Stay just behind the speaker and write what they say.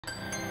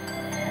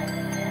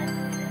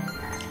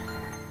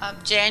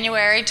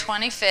January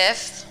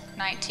 25th,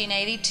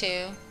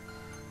 1982,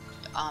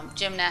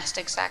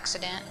 gymnastics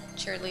accident,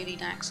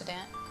 cheerleading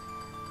accident.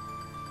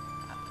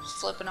 I was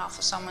flipping off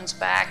of someone's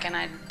back and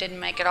I didn't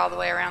make it all the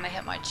way around. I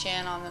hit my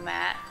chin on the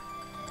mat.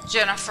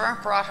 Jennifer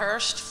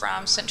Broadhurst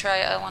from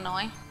Centralia,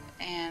 Illinois,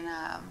 and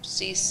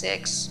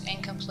C6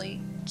 incomplete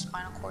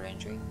spinal cord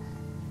injury.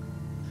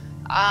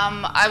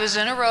 I was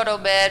in a roto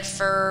bed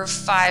for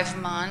 5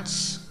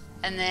 months.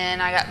 And then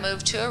I got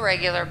moved to a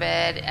regular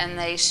bed and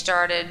they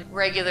started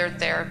regular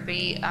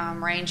therapy,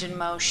 range and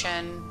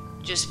motion,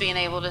 just being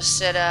able to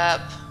sit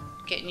up,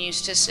 getting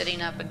used to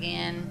sitting up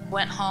again.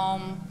 Went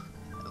home,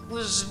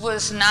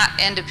 was not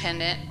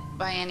independent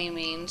by any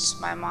means.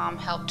 My mom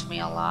helped me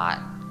a lot.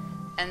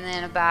 And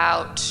then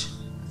about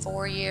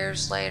 5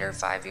 years later,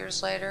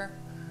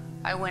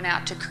 I went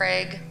out to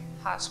Craig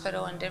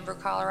Hospital in Denver,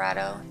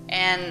 Colorado,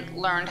 and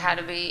learned how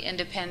to be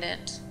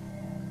independent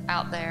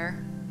out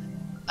there.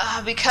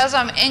 Because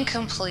I'm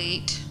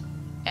incomplete,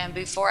 and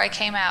before I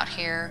came out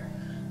here,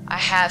 I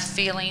have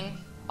feeling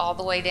all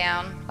the way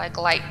down, like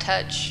light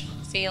touch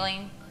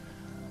feeling.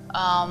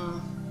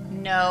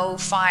 No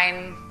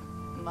fine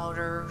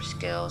motor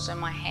skills in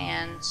my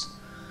hands.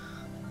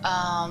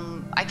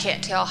 I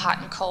can't tell hot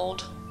and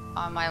cold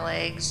on my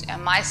legs,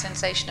 and my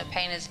sensation of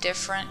pain is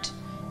different.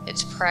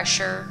 It's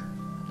pressure,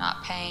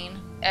 not pain.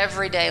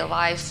 Everyday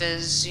life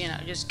is,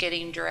 just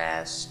getting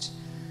dressed,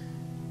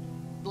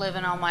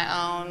 living on my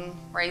own,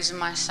 raising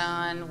my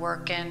son,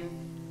 working.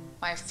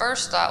 My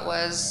first thought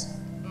was,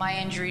 my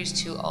injury's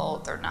too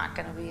old, they're not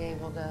gonna be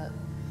able to,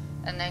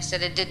 and they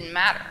said it didn't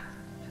matter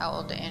how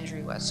old the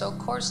injury was. So of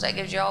course that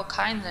gives you all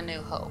kinds of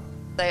new hope.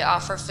 They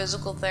offer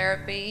physical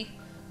therapy,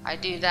 I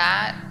do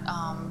that.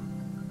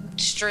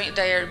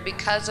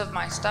 Because of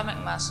my stomach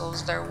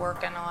muscles, they're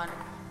working on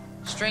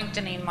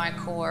strengthening my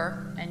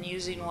core and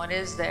using what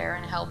is there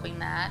and helping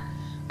that.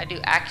 I do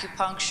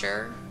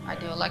acupuncture, I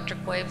do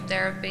electric wave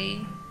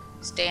therapy,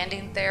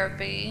 standing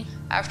therapy.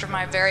 After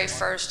my very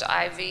first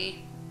IV,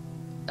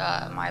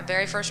 my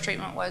very first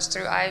treatment was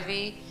through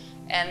IV,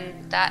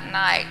 and that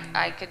night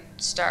I could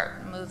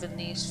start moving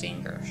these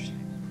fingers.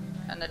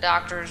 And the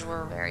doctors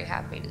were very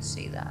happy to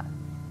see that.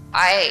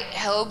 I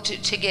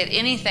hoped to get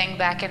anything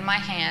back in my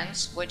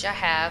hands, which I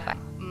have.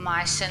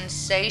 My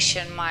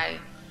sensation,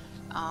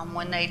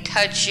 when they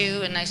touch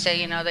you and they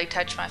say, they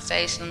touch my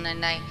face, and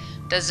then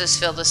does this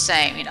feel the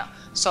same,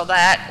 So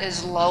that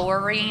is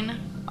lowering.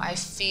 I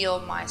feel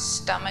my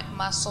stomach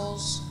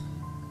muscles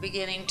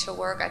beginning to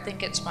work. I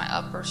think it's my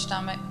upper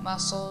stomach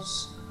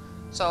muscles.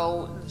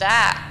 So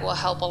that will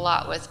help a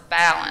lot with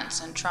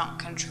balance and trunk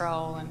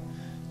control and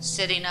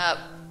sitting up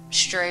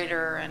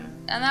straighter,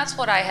 and that's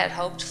what I had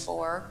hoped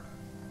for.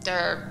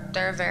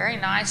 They're very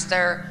nice.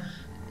 They're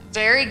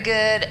very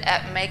good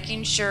at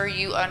making sure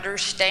you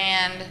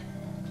understand,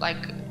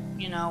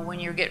 when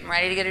you're getting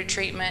ready to get a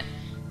treatment,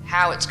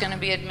 how it's going to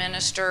be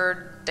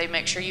administered. They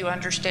make sure you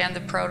understand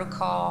the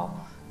protocol.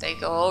 They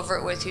go over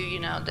it with you,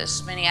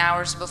 this many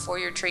hours before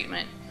your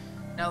treatment,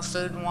 no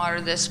food and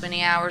water this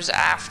many hours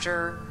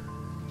after.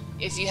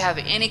 If you have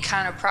any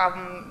kind of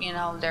problem,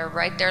 they're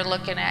right there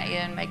looking at you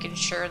and making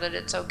sure that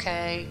it's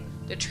okay.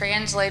 The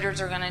translators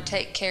are going to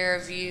take care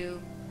of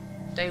you.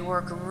 They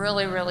work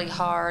really, really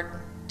hard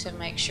to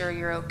make sure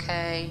you're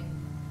okay.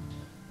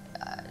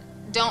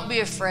 Don't be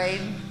afraid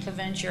to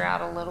venture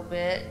out a little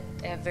bit.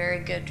 They have very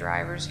good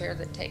drivers here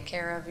that take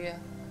care of you.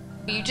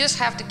 You just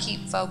have to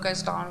keep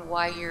focused on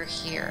why you're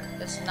here.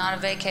 This is not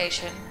a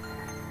vacation.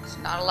 It's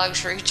not a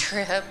luxury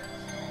trip.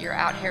 You're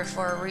out here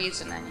for a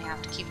reason, and you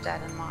have to keep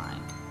that in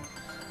mind.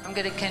 I'm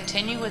going to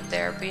continue with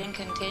therapy and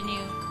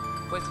continue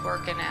with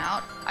working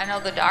out. I know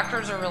the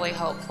doctors are really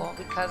hopeful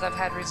because I've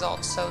had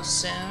results so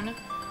soon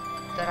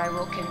that I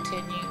will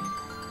continue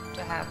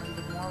to have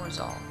even more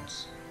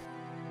results.